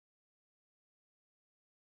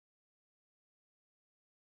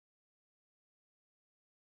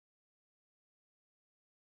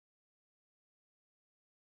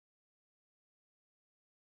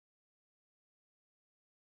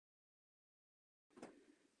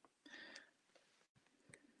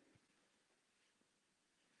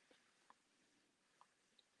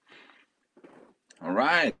All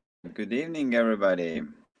right. Good evening, everybody.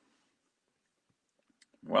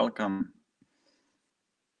 Welcome.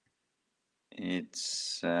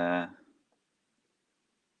 It's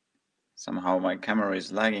somehow my camera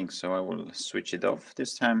is lagging, so I will switch it off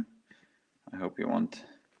this time. I hope you won't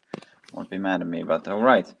be mad at me. But all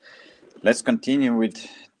right, let's continue with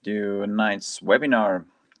tonight's webinar.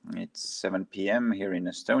 It's 7 p.m. here in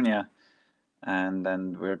Estonia, and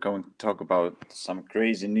then we're going to talk about some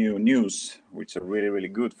crazy new news, which are really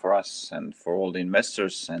good for us and for all the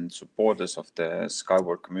investors and supporters of the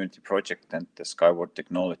Skyward community project and the Skyward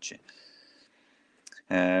technology.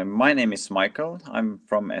 My name is Mihkel. I'm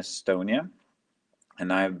from Estonia,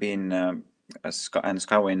 and I've been a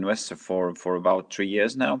SkyWay investor for about 3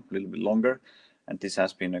 years now, a little bit longer. And this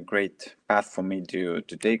has been a great path for me to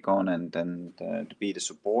take on and to be the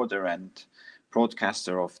supporter and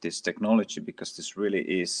broadcaster of this technology, because this really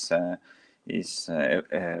is a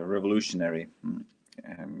revolutionary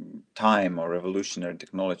time or revolutionary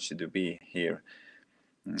technology to be here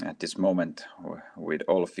at this moment with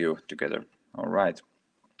all of you together. All right.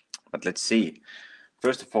 But let's see.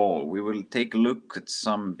 First of all, we will take a look at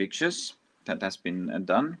some pictures that has been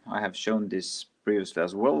done. I have shown this previously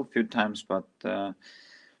as well a few times, but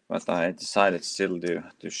I decided still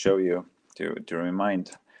to show you, to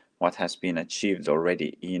remind what has been achieved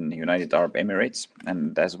already in United Arab Emirates.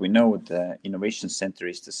 And as we know, the Innovation Center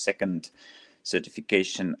is the second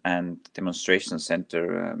certification and demonstration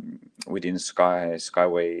center within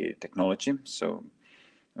SkyWay technology. So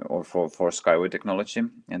or for SkyWay technology.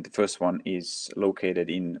 And the first one is located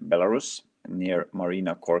in Belarus, near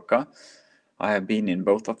Marina Korka. I have been in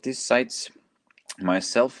both of these sites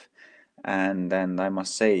myself, and I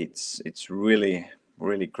must say it's really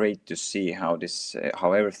great to see how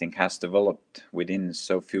how everything has developed within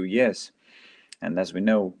so few years. And as we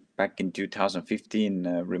know, back in 2015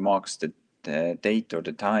 remarks the date or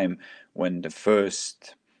the time when the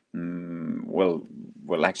first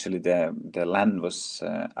actually the land was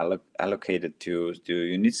allocated to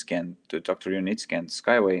Yunitsky and to Dr. Yunitsky and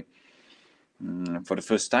Skyway for the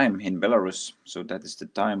first time in Belarus. So that is the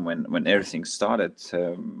time when everything started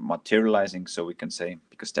materializing, so we can say,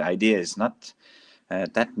 because the idea is not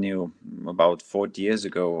that new. About 40 years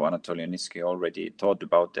ago, Anatoli Eduardovich already thought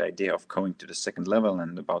about the idea of going to the second level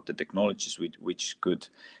and about the technologies which could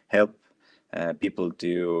help people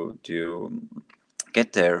to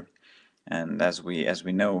get there. And as we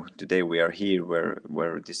know today, we are here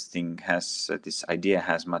where this thing has this idea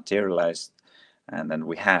has materialized, and then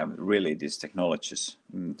we have really these technologies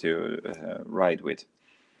to ride with.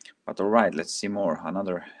 But all right, let's see more.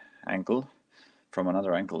 Another angle, from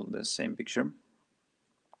another angle, the same picture.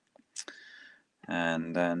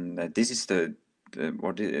 And then this is the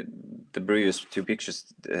previous two pictures.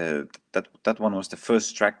 That one was the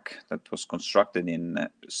first track that was constructed in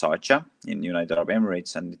Sharjah in United Arab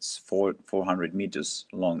Emirates, and it's 400 meters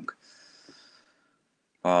long.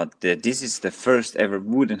 But this is the first ever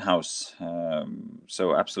wooden house,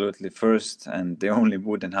 so absolutely first and the only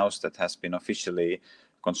wooden house that has been officially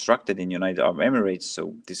constructed in United Arab Emirates.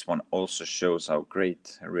 So this one also shows how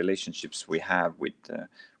great relationships we have with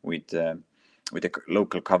the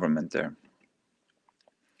local government there.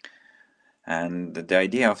 And the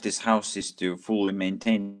idea of this house is to fully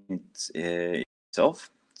maintain it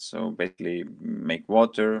itself. So basically, make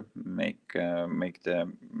water, make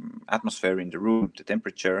the atmosphere in the room, the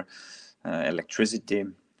temperature, electricity,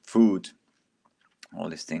 food, all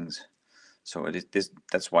these things. So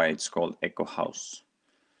that's why it's called Eco House.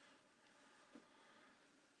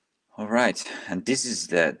 All right, and this is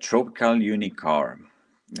the Tropical Unicar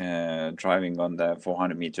driving on the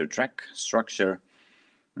 400-meter track structure.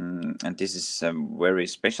 And this is very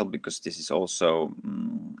special because this is also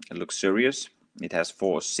luxurious. It has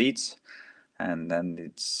 4 seats, and then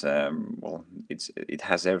it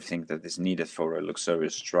has everything that is needed for a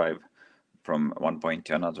luxurious drive from one point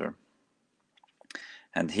to another.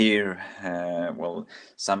 And here,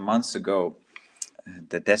 some months ago,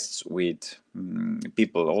 the tests with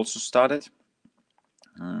people also started,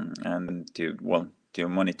 and to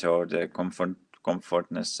monitor the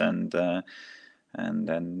comfortness and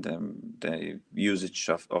then the usage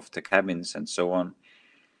of the cabins and so on,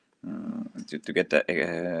 to get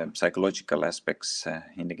the psychological aspects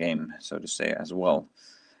in the game, so to say, as well.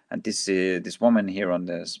 And this woman here on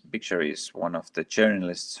this picture is one of the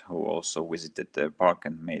journalists who also visited the park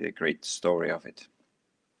and made a great story of it.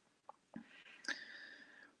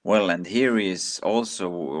 Well, and here is also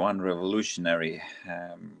one revolutionary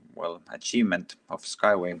achievement of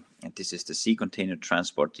SkyWay, and this is the sea container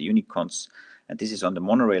transport, the Unicorns, and this is on the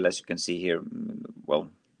monorail, as you can see here.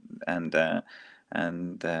 And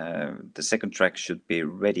and the second track should be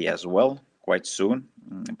ready as well quite soon,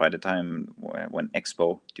 by the time when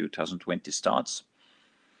Expo 2020 starts.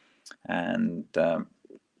 And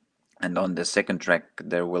on the second track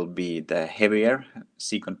there will be the heavier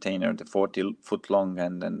sea container, the 40-foot long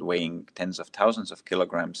and weighing tens of thousands of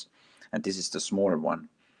kilograms, and this is the smaller one.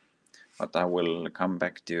 But I will come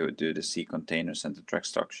back to the sea containers and the track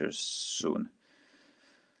structures soon.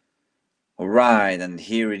 All right, and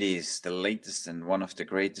here it is, the latest and one of the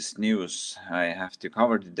greatest news I have to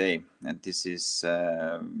cover today, and this is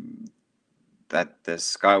that the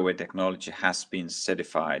SkyWay technology has been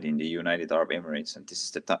certified in the United Arab Emirates, and this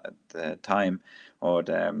is the time or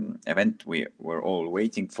the event we were all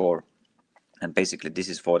waiting for. And basically, this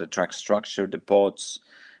is for the track structure, the ports,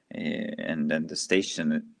 and then the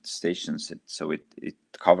stations. So it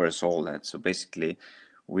covers all that. So basically,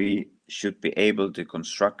 we should be able to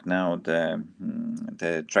construct now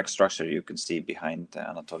the track structure you can see behind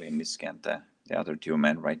Anatoli Yunitsky and the other two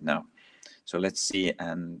men right now. So let's see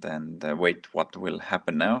and wait what will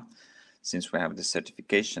happen now, since we have the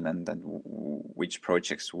certification, and then which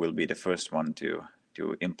projects will be the first one to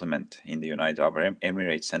implement in the United Arab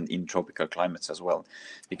Emirates and in tropical climates as well.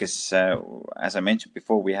 Because as I mentioned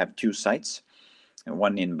before, we have two sites,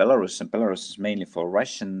 one in Belarus, and Belarus is mainly for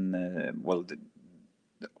Russian.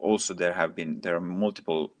 Also there are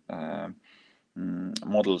multiple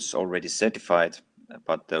models already certified,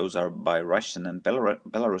 but those are by Russian and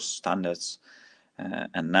Belarus standards.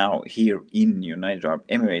 And now here in United Arab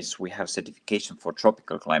Emirates, we have certification for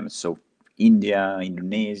tropical climates. So India,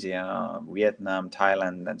 Indonesia, Vietnam,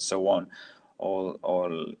 Thailand, and so on,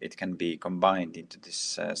 all it can be combined into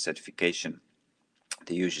this certification,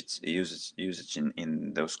 the usage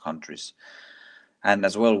in those countries. And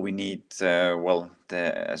as well, we need,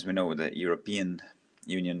 as we know, the European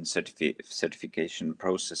Union certification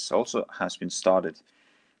process also has been started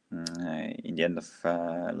in the end of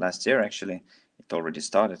last year. Actually, it already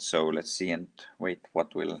started. So let's see and wait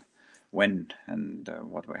when and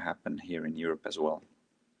what will happen here in Europe as well.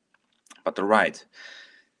 But all right,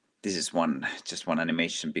 this is just one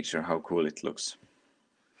animation picture, how cool it looks.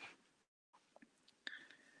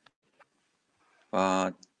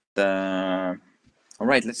 But all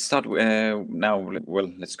right, let's start now.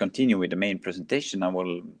 Well, let's continue with the main presentation. I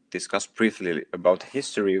will discuss briefly about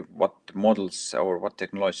history, what models or what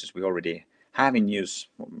technologies we already have in use,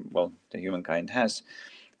 well, the humankind has,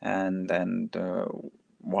 and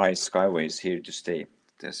why SkyWay is here to stay.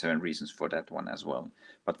 There are 7 reasons for that one as well.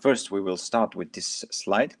 But first, we will start with this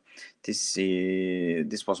slide. This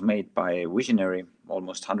was made by a visionary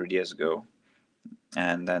almost 100 years ago.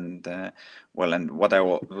 And what I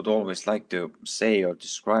would always like to say or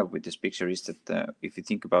describe with this picture is that if you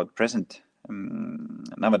think about present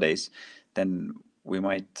nowadays, then we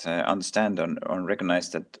might understand and recognize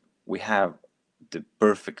that we have the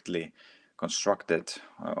perfectly constructed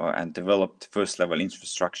and developed first level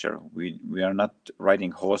infrastructure. We are not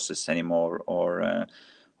riding horses anymore or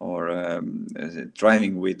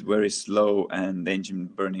driving with very slow and engine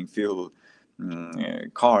burning fuel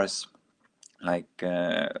cars like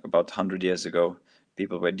about 100 years ago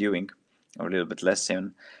people were doing, or a little bit less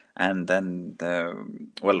even. And then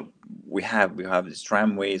we have these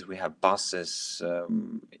tramways, we have buses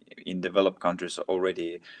in developed countries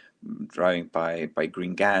already driving by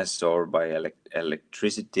green gas or by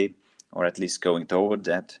electricity, or at least going toward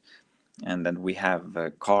that. And then we have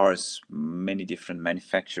cars, many different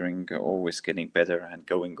manufacturing, always getting better and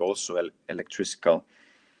going also electrical.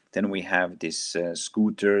 Then we have these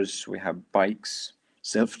scooters, we have bikes,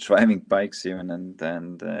 self-driving bikes even,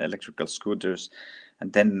 and electrical scooters.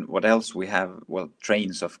 And then what else we have? Well,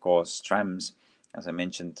 trains, of course, trams, as I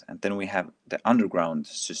mentioned. And then we have the underground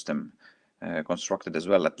system constructed as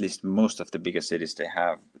well. At least most of the bigger cities, they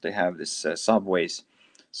have this subways.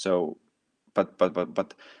 So,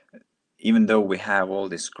 but even though we have all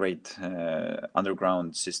these great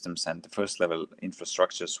underground systems and the first level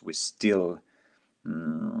infrastructures, we still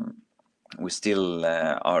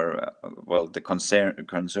are the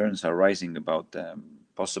concerns are rising about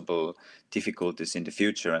possible difficulties in the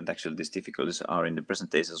future, and actually these difficulties are in the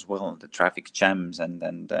present days as well. The traffic jams and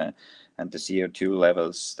the CO2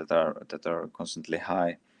 levels that are constantly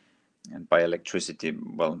high, and by electricity,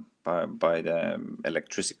 by the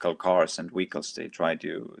electrical cars and vehicles, they try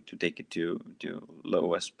to take it to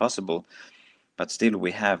low as possible. But still,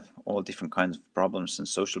 we have all different kinds of problems and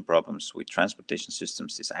social problems with transportation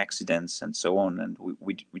systems, these accidents and so on. And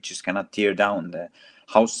we just cannot tear down the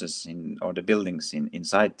houses or the buildings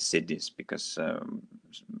inside the cities because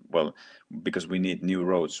we need new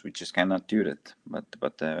roads. We just cannot do that.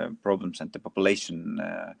 But the problems and the population,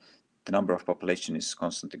 the number of population is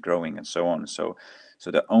constantly growing and so on. So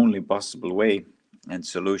the only possible way and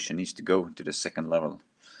solution is to go to the second level,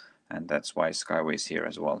 and that's why SkyWay is here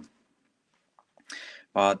as well.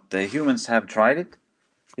 But the humans have tried it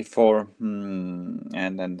before,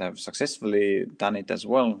 and have successfully done it as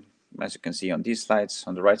well. As you can see on these slides,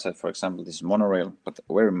 on the right side, for example, this monorail, but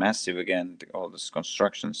very massive again. All these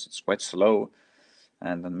constructions, it's quite slow,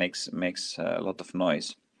 and then makes a lot of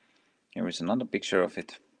noise. Here is another picture of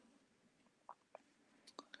it.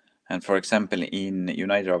 And for example, in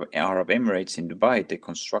United Arab Emirates in Dubai, they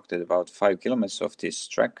constructed about 5 kilometers of this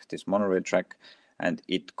track, this monorail track, and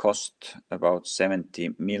it cost about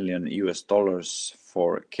 $70 million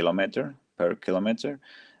per kilometer,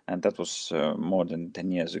 and that was more than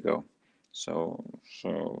 10 years ago. So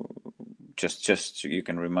just you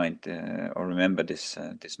can remind or remember this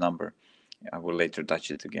number. I will later touch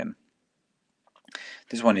it again.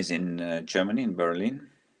 This one is in Germany, in Berlin.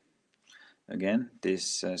 Again,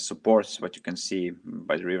 this supports what you can see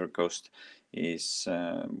by the river coast is,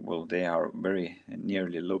 well, they are very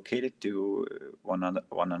nearly located to one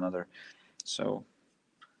another. So,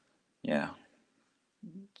 yeah,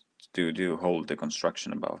 to hold the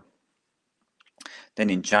construction above. Then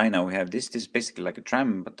in China, we have this is basically like a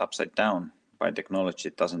tram, but upside down. By technology,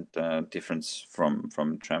 it doesn't difference from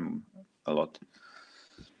tram a lot.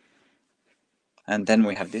 And then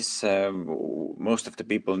we have this, most of the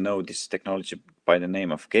people know this technology by the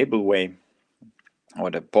name of cableway, or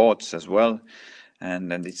the ports as well.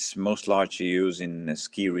 And it's most largely used in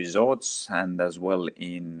ski resorts and as well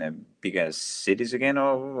in bigger cities again,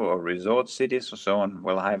 or resort cities or so on.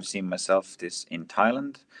 Well, I've seen myself this in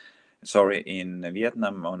in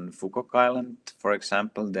Vietnam on Phuket Island, for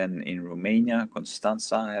example. Then in Romania,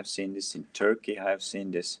 Constanța, I have seen this. In Turkey, I have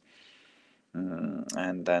seen this.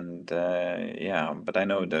 Yeah, but I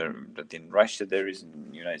know that in Russia there is, in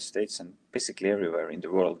the United States, and basically everywhere in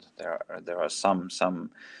the world there are some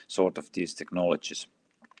sort of these technologies.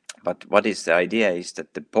 But what is the idea is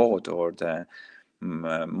that the pod or the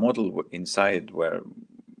model inside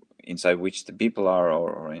which the people are,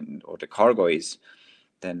 or the cargo is,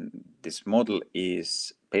 then this model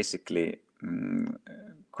is basically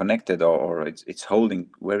connected, or it's holding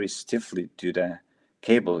very stiffly to the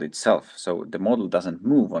cable itself. So the model doesn't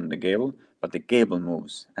move on the cable, but the cable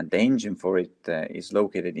moves, and the engine for it is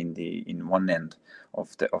located in one end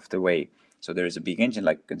of the way. So there is a big engine,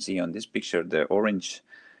 like you can see on this picture, the orange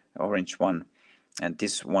one, and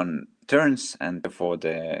this one turns, and therefore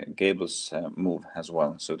the cables move as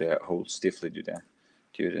well. So they hold stiffly to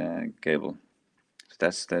the cable. So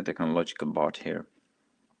that's the technological part here.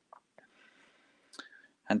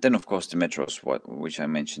 And then, of course, the metros, which I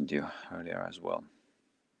mentioned to you earlier as well.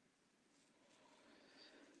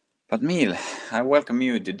 But Mihkel, I welcome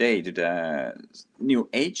you today to the new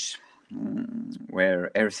age, where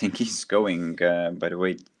everything is going, by the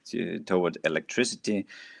way, toward electricity,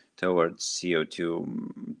 towards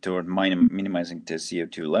CO2, toward minimizing the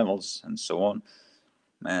CO2 levels, and so on.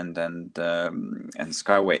 And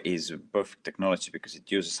SkyWay is a perfect technology because it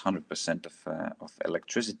uses 100% of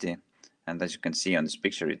electricity, and as you can see on this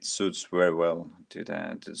picture, it suits very well to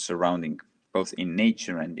the surrounding, both in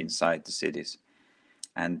nature and inside the cities.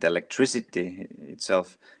 And the electricity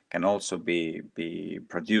itself can also be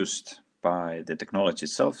produced by the technology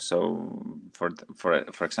itself. So,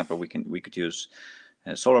 for example, we could use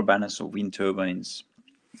solar panels or wind turbines,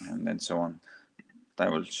 and so on. I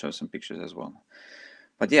will show some pictures as well.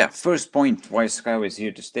 But yeah, first point why SkyWay is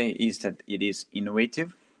here to stay is that it is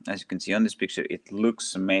innovative. As you can see on this picture, it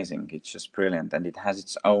looks amazing. It's just brilliant, and it has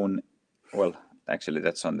its own. Well, actually,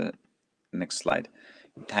 that's on the next slide.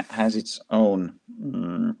 It has its own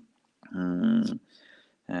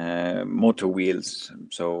motor wheels,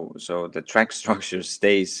 so the track structure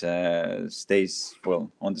stays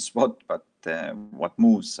well on the spot, but what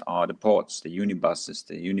moves are the ports, the unibuses,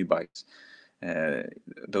 the unibikes.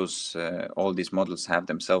 All these models have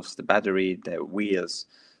themselves the battery, the wheels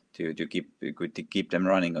to keep them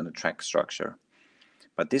running on the track structure.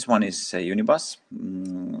 But this one is a unibus,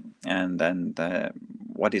 and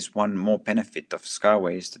what is one more benefit of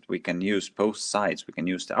SkyWay is that we can use both sides. We can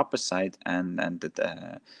use the upper side and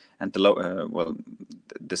the lower, well,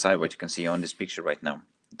 the side what you can see on this picture right now,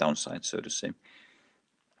 downside, so to say.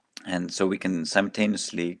 And so we can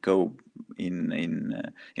simultaneously go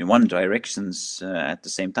in one directions at the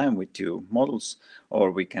same time with two models,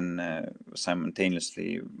 or we can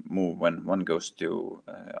simultaneously move when one goes to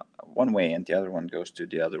one way and the other one goes to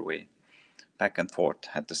the other way, back and forth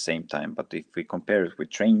at the same time. But if we compare it with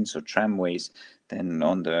trains or tramways, then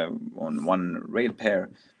on one rail pair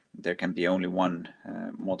there can be only one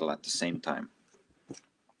model at the same time.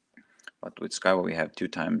 but with SkyWay we have 2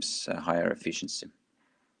 times higher efficiency.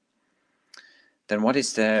 Then what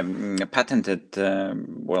is the patented,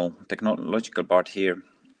 well, technological part here?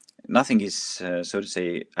 Nothing is, so to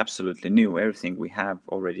say, absolutely new. Everything we have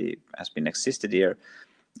already has been existed here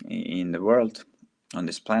in the world, on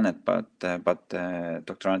this planet. But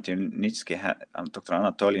Dr. Anatoli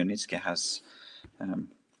Yunitsky has,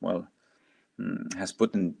 well, has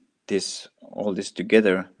put all this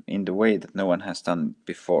together in the way that no one has done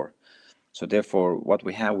before. So therefore, what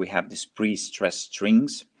we have these pre-stressed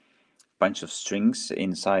strings, bunch of strings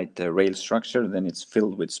inside the rail structure. Then it's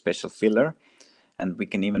filled with special filler. And we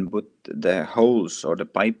can even put the holes or the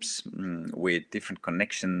pipes with different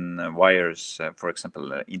connection wires, for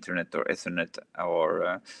example, Internet or Ethernet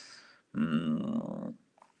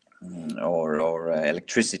or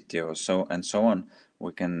electricity or so and so on.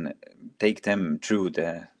 We can take them through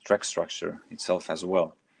the track structure itself as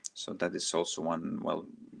well. So that is also one, well,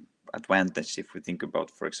 advantage if we think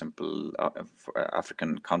about, for example,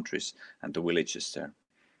 African countries and the villages there.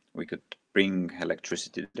 We could bring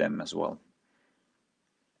electricity to them as well.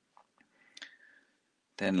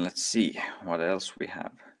 Then let's see what else we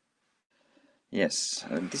have. Yes,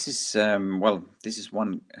 this is well, this is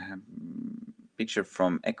one picture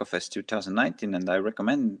from EcoFest 2019, and I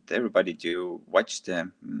recommend everybody to watch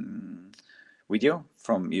the video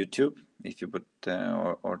from YouTube. If you put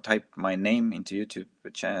or type my name into YouTube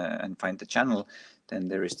and find the channel, then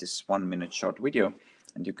there is this 1-minute short video,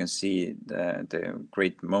 and you can see the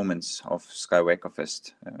great moments of SkyWay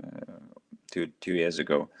EcoFest 2 years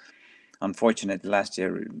ago. Unfortunately, last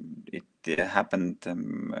year it happened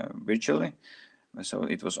virtually, so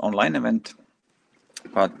it was online event.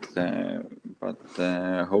 But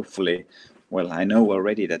hopefully, well, I know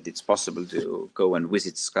already that it's possible to go and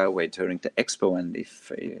visit SkyWay during the expo, and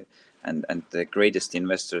if and the greatest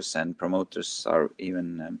investors and promoters are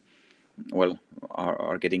even well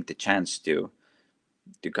are getting the chance to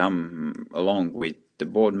come along with the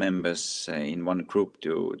board members in one group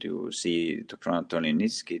to see Dr. Anatoli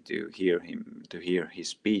Yunitsky, to hear his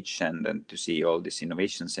speech, and to see all this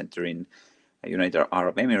innovation center in United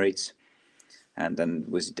Arab Emirates, and then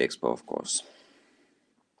visit the expo, of course.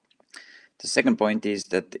 The second point is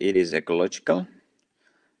that it is ecological,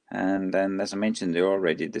 and then, as I mentioned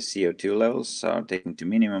already, the CO2 levels are taken to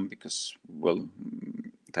minimum because, well,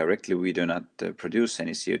 directly we do not produce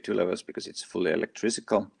any CO2 levels because it's fully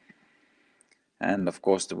electrical. And of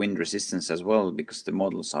course the wind resistance as well, because the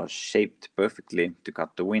models are shaped perfectly to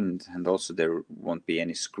cut the wind, and also there won't be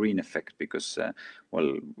any screen effect because,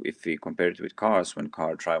 well, if we compare it with cars, when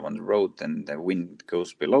cars drive on the road, then the wind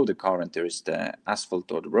goes below the car and there is the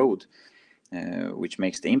asphalt or the road, which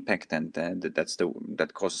makes the impact, and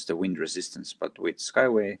that causes the wind resistance. But with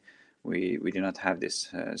SkyWay, we do not have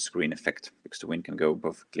this screen effect because the wind can go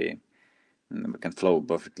perfectly, can flow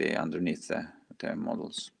perfectly underneath the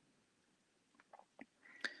models.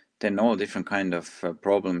 Then all different kind of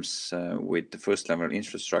problems with the first level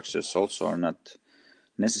infrastructures also are not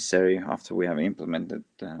necessary after we have implemented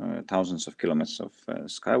thousands of kilometers of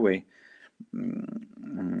SkyWay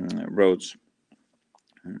roads,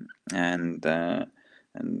 and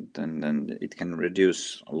then it can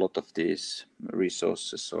reduce a lot of these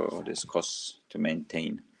resources or these costs to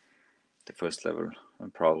maintain the first level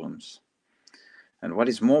problems. And what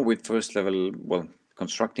is more with first level, well,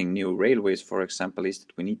 constructing new railways, for example, is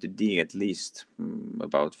that we need to dig at least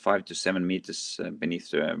about 5 to 7 meters beneath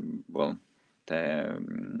the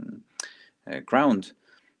ground,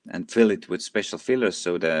 and fill it with special fillers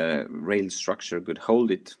so the rail structure could hold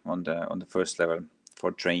it on the first level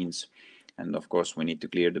for trains. And of course, we need to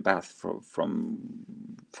clear the path from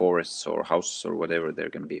forests or houses or whatever there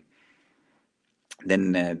can be.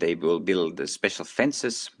 Then they will build special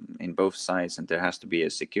fences in both sides, and there has to be a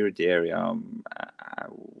security area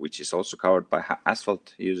which is also covered by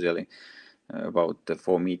asphalt, usually about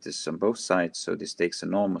 4 meters on both sides. So this takes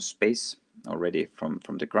enormous space already from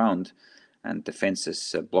the ground, and the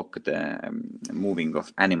fences block the moving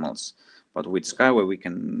of animals. But with SkyWay, we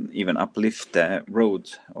can even uplift the road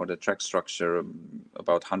or the track structure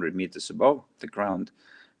about 100 meters above the ground,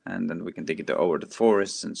 and then we can take it over the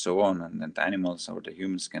forests and so on, and then the animals or the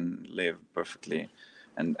humans can live perfectly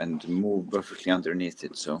and move perfectly underneath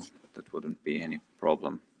it, so that wouldn't be any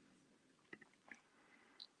problem.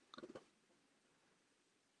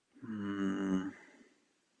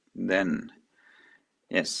 Then,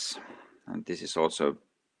 yes, and this is also a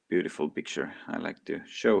beautiful picture I like to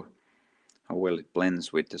show how well it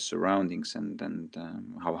blends with the surroundings and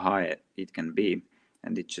how high it can be,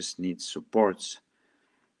 and it just needs supports.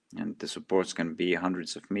 And the supports can be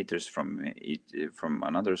hundreds of meters from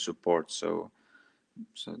another support, so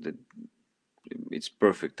it's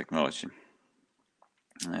perfect technology,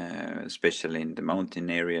 especially in the mountain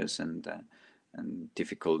areas and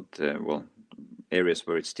difficult, well, areas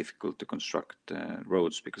where it's difficult to construct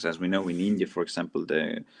roads. Because as we know, in India, for example,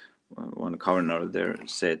 the one governor there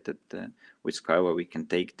said that with SkyWay we can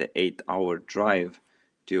take the 8-hour drive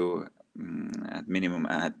to at minimum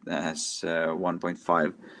as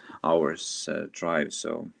 1.5 hours drive.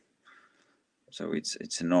 So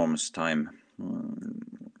it's enormous time,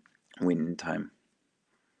 winning time.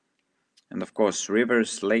 And of course,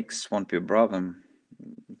 rivers, lakes won't be a problem.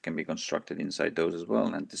 It can be constructed inside those as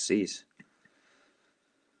well, and the seas.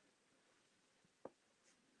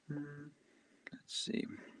 Let's see.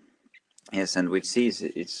 Yes, and with seas,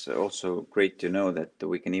 it's also great to know that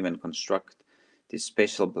we can even construct these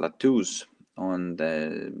special plateaus on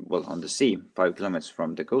the sea, 5 kilometers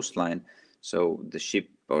from the coastline. So the ship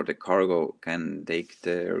or the cargo can take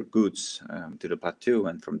their goods to the plateau,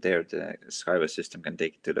 and from there the SkyWay system can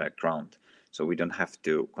take it to the ground. So we don't have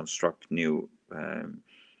to construct new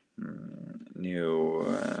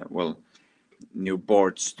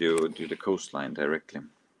boards to the coastline directly.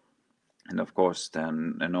 And of course, the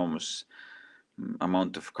enormous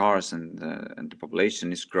amount of cars and the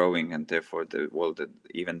population is growing, and therefore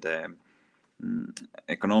even the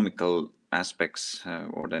economical aspects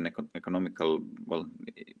or the economical,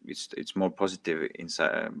 it's more positive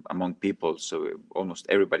inside among people. So almost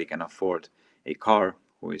everybody can afford a car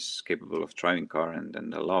who is capable of driving car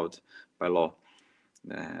and allowed by law.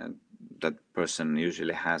 That person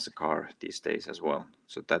usually has a car these days as well.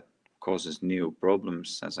 So that causes new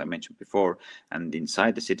problems, as I mentioned before. And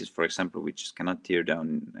inside the cities, for example, we just cannot tear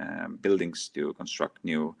down buildings to construct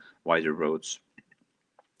new, wider roads.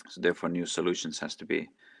 So therefore, new solutions has to be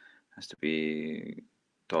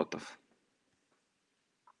thought of.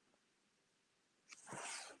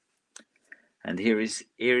 And here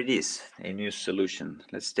it is, a new solution.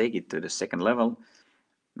 Let's take it to the second level.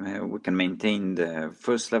 We can maintain the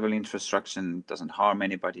first level infrastructure, it doesn't harm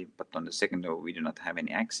anybody, but on the second level we do not have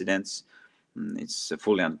any accidents. It's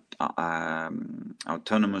fully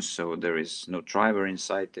autonomous, so there is no driver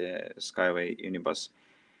inside the SkyWay Unibus,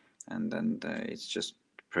 and it's just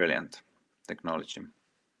brilliant technology.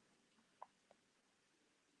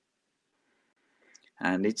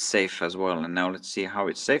 And it's safe as well. And now let's see how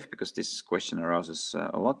it's safe, because this question arouses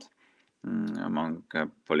a lot among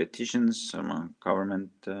politicians, among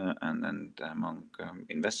government, and among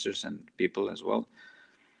investors and people as well.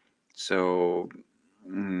 So,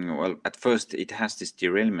 well, at first it has this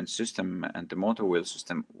derailment system and the motor wheel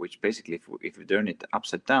system, which basically, if we turn it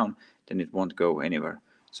upside down, then it won't go anywhere.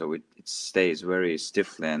 So it stays very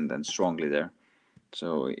stiffly and strongly there.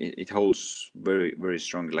 So it holds very, very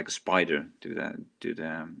strongly, like a spider, to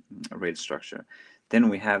the rail structure. Then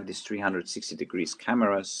we have these 360 degrees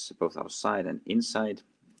cameras, both outside and inside.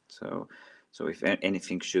 So if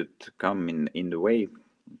anything should come in the way,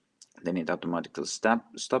 then it automatically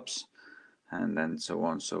stops, and then so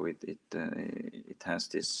on. So it has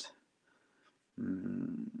this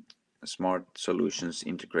smart solutions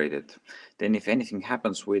integrated. Then if anything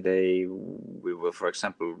happens with for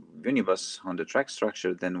example, Unibus on the track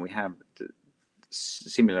structure, then we have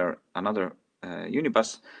similar another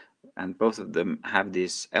Unibus, and both of them have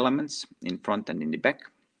these elements in front and in the back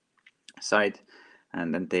side,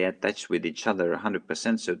 and then they attach with each other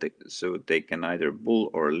 100%, so they can either pull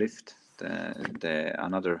or lift the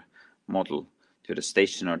another model to the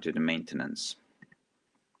station or to the maintenance.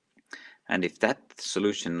 And if that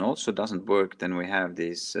solution also doesn't work, then we have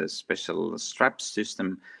this special strap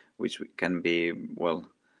system, which can be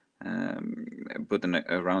put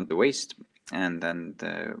around the waist, and then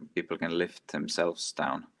people can lift themselves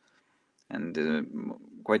down. And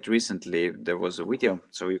quite recently there was a video,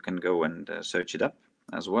 so you can go and search it up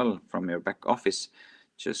as well from your back office.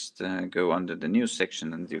 Just go under the news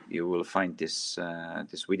section, and you will find this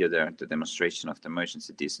video there, the demonstration of the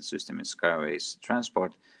emergency descent system in SkyWay's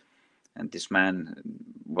transport. And this man,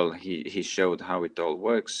 well, he showed how it all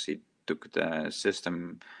works. He took the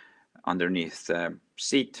system underneath the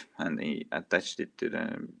seat and he attached it to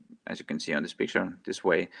the, as you can see on this picture, this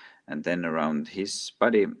way, and then around his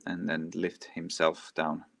body, and then lift himself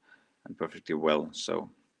down, and perfectly well. So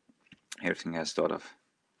everything has thought of.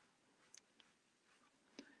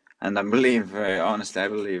 And I believe, honestly, I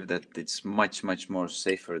believe that it's much, much more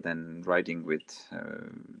safer than riding with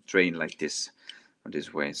train like this, or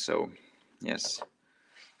this way. So, yes.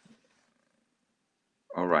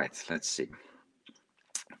 All right, let's see.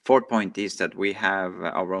 Fourth point is that we have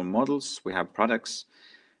our own models, we have products,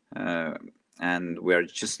 and we're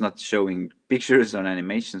just not showing pictures or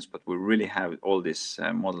animations, but we really have all these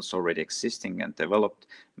models already existing and developed.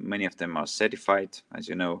 Many of them are certified, as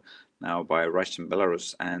you know, now by Russia and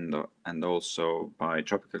Belarus, and also by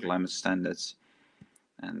tropical climate standards.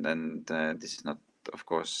 And then this is not, of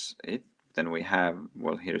course, it. Then we have,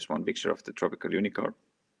 well, here's one picture of the tropical unicorn.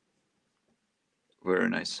 Very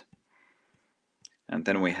nice. And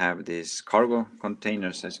then we have these cargo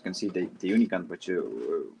containers. As you can see, the Unicant, which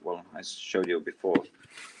well, I showed you before,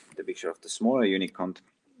 the picture of the smaller Unicant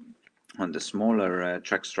on the smaller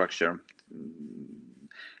track structure.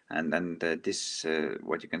 And then this,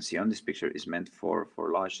 what you can see on this picture, is meant for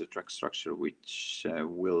larger track structure, which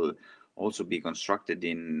will also be constructed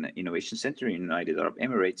in Innovation Center in United Arab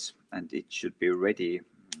Emirates, and it should be ready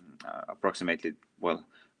approximately, well,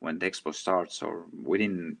 when the expo starts, or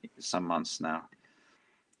within some months now.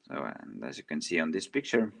 So, and as you can see on this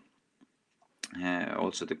picture,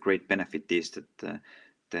 also the great benefit is that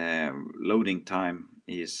the loading time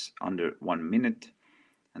is under 1 minute,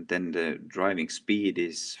 and then the driving speed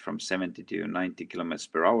is from 70 to 90 kilometers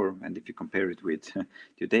per hour. And if you compare it with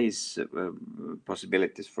today's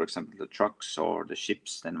possibilities, for example, the trucks or the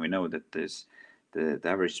ships, then we know that the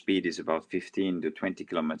average speed is about 15 to 20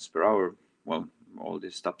 kilometers per hour. Well, all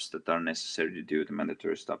the stops that are necessary to do the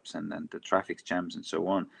mandatory stops, and then the traffic jams and so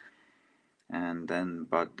on. And then,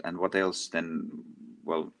 and what else then?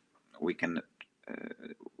 Well, we can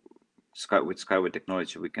with SkyWay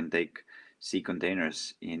technology, we can take sea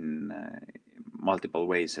containers in multiple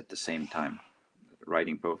ways at the same time,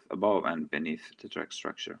 riding both above and beneath the track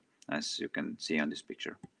structure, as you can see on this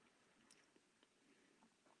picture.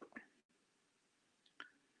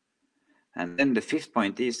 And then the fifth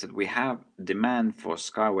point is that we have demand for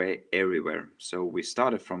SkyWay everywhere. So we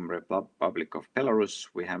started from Republic of Belarus.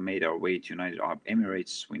 We have made our way to United Arab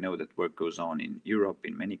Emirates. We know that work goes on in Europe,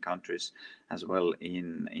 in many countries, as well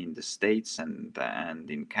in the States and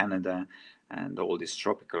in Canada, and all these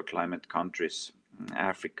tropical climate countries,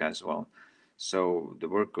 Africa as well. So the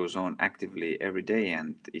work goes on actively every day,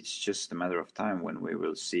 and it's just a matter of time when we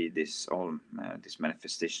will see this this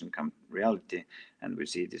manifestation come reality, and we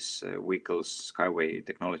see this vehicles, SkyWay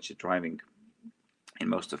technology driving in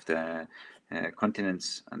most of the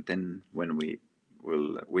continents. And then when we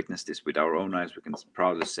will witness this with our own eyes, we can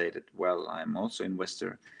proudly say that, well, I'm also an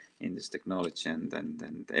investor in this technology,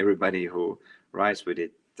 and everybody who rides with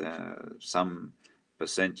it, some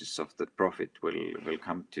percentage of the profit will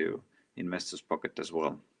come to investors' pocket as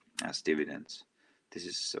well as dividends. This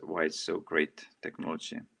is why it's so great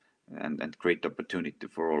technology and great opportunity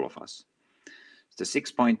for all of us. The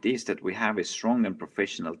sixth point is that we have a strong and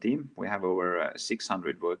professional team. We have over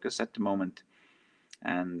 600 workers at the moment,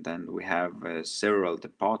 and then we have several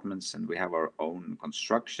departments, and we have our own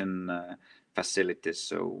construction facilities.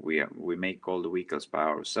 So we make all the vehicles by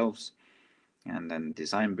ourselves, and then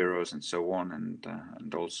design bureaus and so on,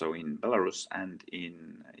 and also in Belarus and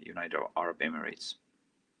in United Arab Emirates.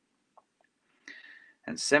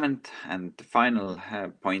 And seventh and the final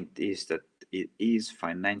point is that it is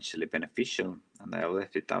financially beneficial, and I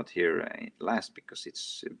left it out here last because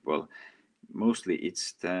it's, well, mostly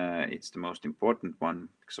it's the most important one,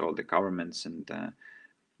 because all the governments and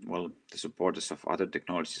well, the supporters of other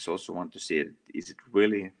technologies also want to see it. Is it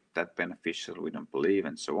really that beneficial? We don't believe,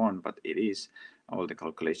 and so on, but it is. All the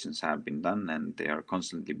calculations have been done, and they are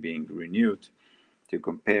constantly being renewed to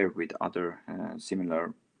compare with other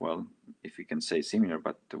similar, well, if we can say similar,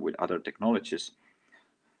 but with other technologies.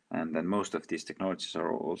 And then most of these technologies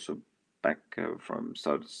are also back from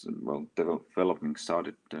developing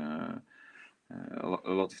started a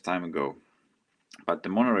lot of time ago. But the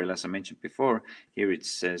monorail, as I mentioned before, here it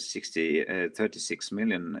says 36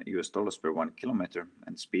 million US dollars per 1 kilometer,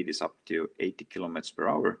 and speed is up to 80 kilometers per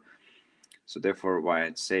hour. So therefore, why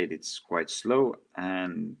I'd say it's quite slow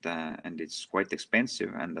and it's quite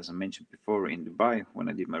expensive. And as I mentioned before, in Dubai, when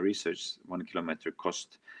I did my research, 1 kilometer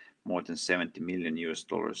cost more than 70 million US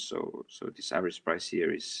dollars. So this average price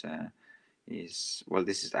here is well,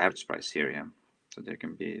 this is the average price here, yeah. So there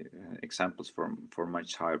can be examples for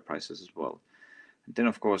much higher prices as well. And then,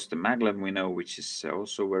 of course, the maglev we know, which is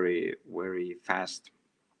also very, very fast,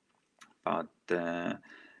 but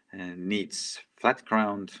needs flat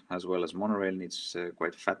ground, as well as monorail needs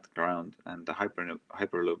quite flat ground, and the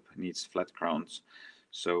hyperloop needs flat grounds.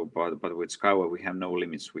 So, but with SkyWay we have no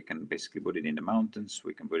limits. We can basically put it in the mountains,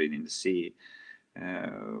 we can put it in the sea,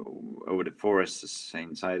 over the forests,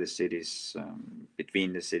 inside the cities,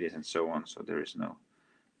 between the cities, and so on. So there is no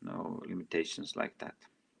limitations like that.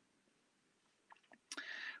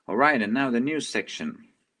 All right, and now the news section.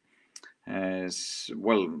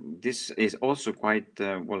 Well, this is also quite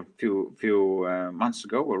well. Few months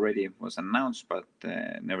ago already was announced, but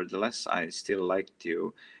nevertheless, I still like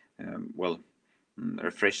to well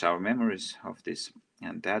refresh our memories of this.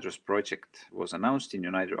 And the address project was announced in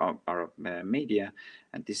United Arab Media,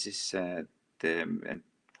 and this is the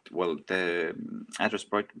address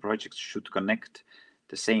project should connect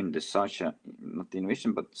the Sharjah, not the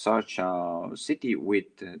innovation, but Sharjah city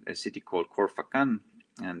with a city called Korfakan,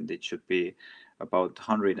 and it should be about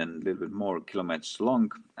 100 and a little bit more kilometers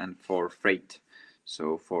long, and for freight,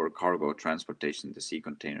 so for cargo transportation, the sea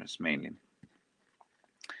containers mainly.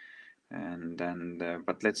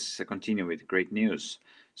 But let's continue with great news.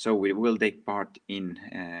 So we will take part in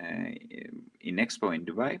Expo in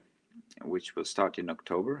Dubai, which will start in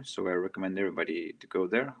October. So I recommend everybody to go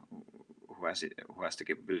there who has the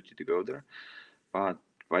capability to go there. But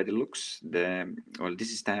by the looks,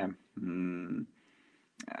 this is the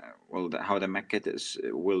how the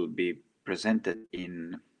maquette will be presented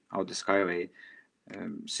in how the SkyWay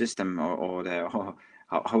system or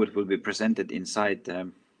how it will be presented inside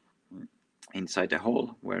the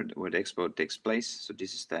hall where the expo takes place. So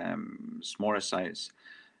this is the smaller size,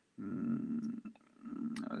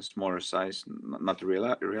 not the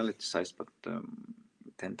reality size, but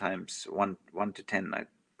 10 times 1 to 10, I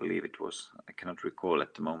believe it was. I cannot recall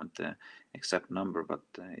at the moment the exact number, but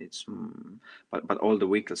it's but all the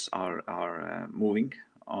vehicles are moving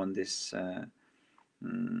on this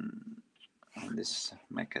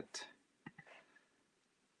maquette.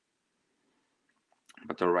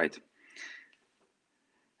 But all right.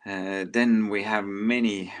 Then we have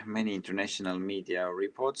many international media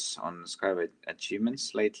reports on SkyWay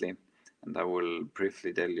achievements lately, and I will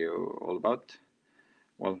briefly tell you all about.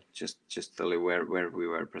 Well, just tell you where we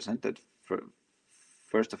were presented.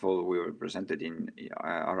 First of all, we were presented in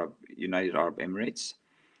United Arab Emirates,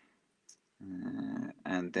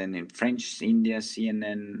 and then in French, India,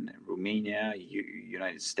 CNN, Romania,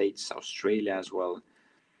 United States, Australia as well.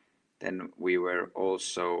 Then we were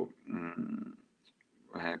also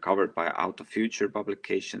covered by Out of Future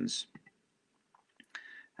publications,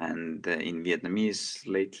 and in Vietnamese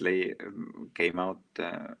lately came out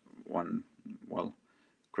one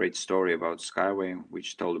great story about SkyWay,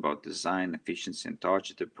 which told about design, efficiency, and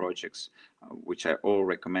targeted projects, which I all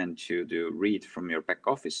recommend you to read from your back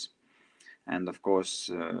office. And of course,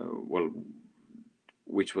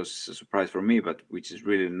 which was a surprise for me, but which is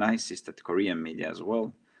really nice, is that Korean media as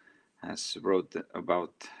well has wrote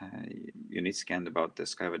about Yunitsky and about the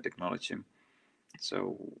SkyWay technology.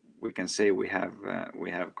 So we can say we have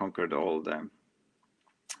conquered all the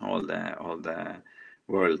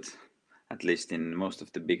world, at least in most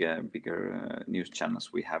of the bigger news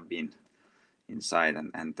channels we have been inside,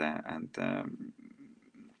 and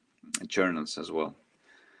journals as well.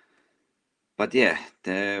 But yeah,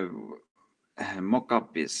 the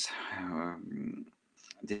mock-up is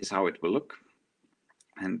this is how it will look.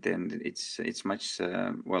 And then it's much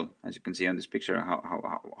as you can see on this picture,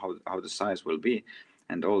 how the size will be,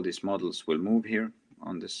 and all these models will move here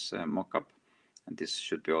on this mock-up, and this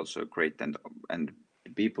should be also great. And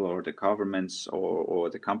the people or the governments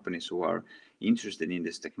or the companies who are interested in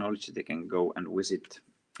this technology, they can go and visit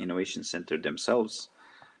Innovation Center themselves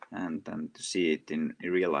and to see it in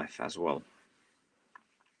real life as well.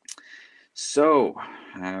 So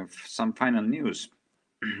some final news.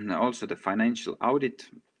 Also, the financial audit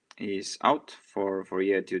is out for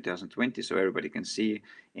year 2020, so everybody can see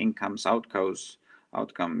incomes, inflows,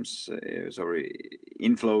 outflows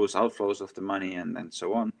of the money, and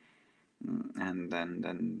so on. And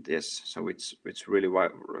then yes, so it's really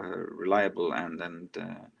reliable, and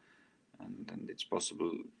it's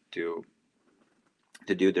possible to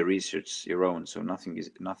do the research your own. So nothing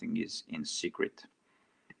is in secret.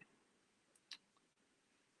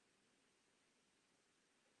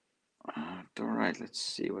 All right, let's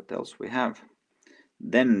see what else we have.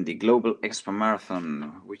 Then the Global Expo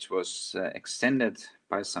Marathon, which was extended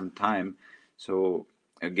by some time. So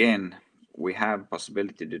again, we have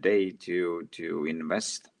possibility today to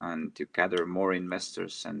invest and to gather more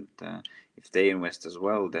investors, and if they invest as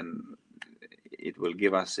well, then it will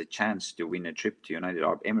give us a chance to win a trip to United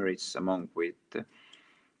Arab Emirates along with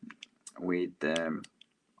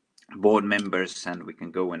board members, and we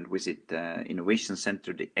can go and visit the Innovation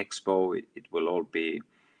Center, the Expo. It will all be,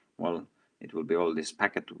 it will be all this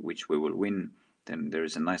packet which we will win. Then there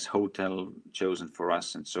is a nice hotel chosen for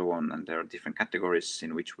us, and so on. And there are different categories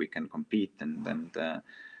in which we can compete and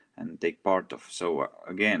take part of. So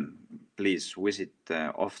again, please visit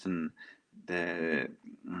often the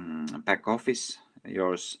back office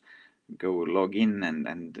yours. Go log in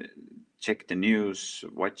and check the news,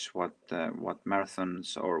 watch what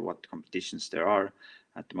marathons or what competitions there are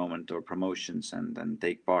at the moment, or promotions, and then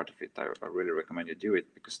take part of it. I really recommend you do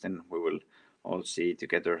it, because then we will all see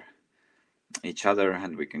together each other,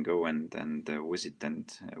 and we can go and visit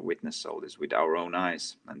and witness all this with our own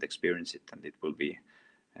eyes and experience it, and it will be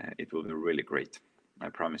really great, I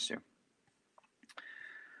promise you.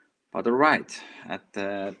 But all right, at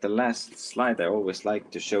the last slide, I always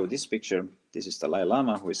like to show this picture. This is the Dalai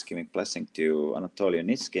Lama, who is giving blessing to Anatoli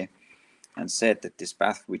Yunitsky, and said that this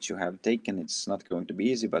path which you have taken, it's not going to be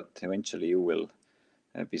easy, but eventually you will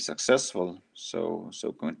be successful. So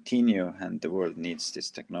continue, and the world needs this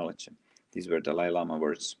technology. These were Dalai Lama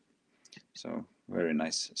words. So very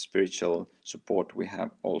nice spiritual support we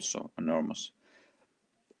have, also enormous.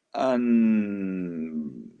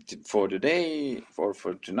 And for today, for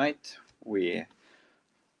tonight, we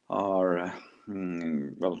are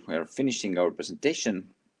we are finishing our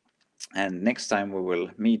presentation, and next time we will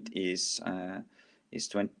meet is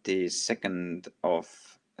 22nd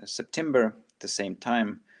of September, the same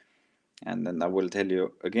time. And then I will tell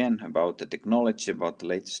you again about the technology, about the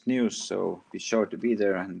latest news. So be sure to be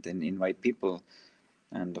there and then invite people.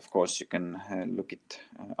 And of course, you can look it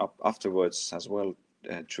up afterwards as well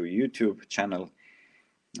through YouTube channel,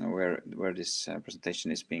 where this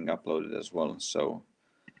presentation is being uploaded as well. So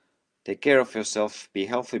take care of yourself, be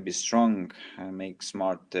healthy, be strong, make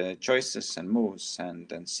smart choices and moves,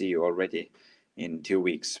 and see you already in 2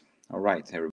 weeks. All right, everybody.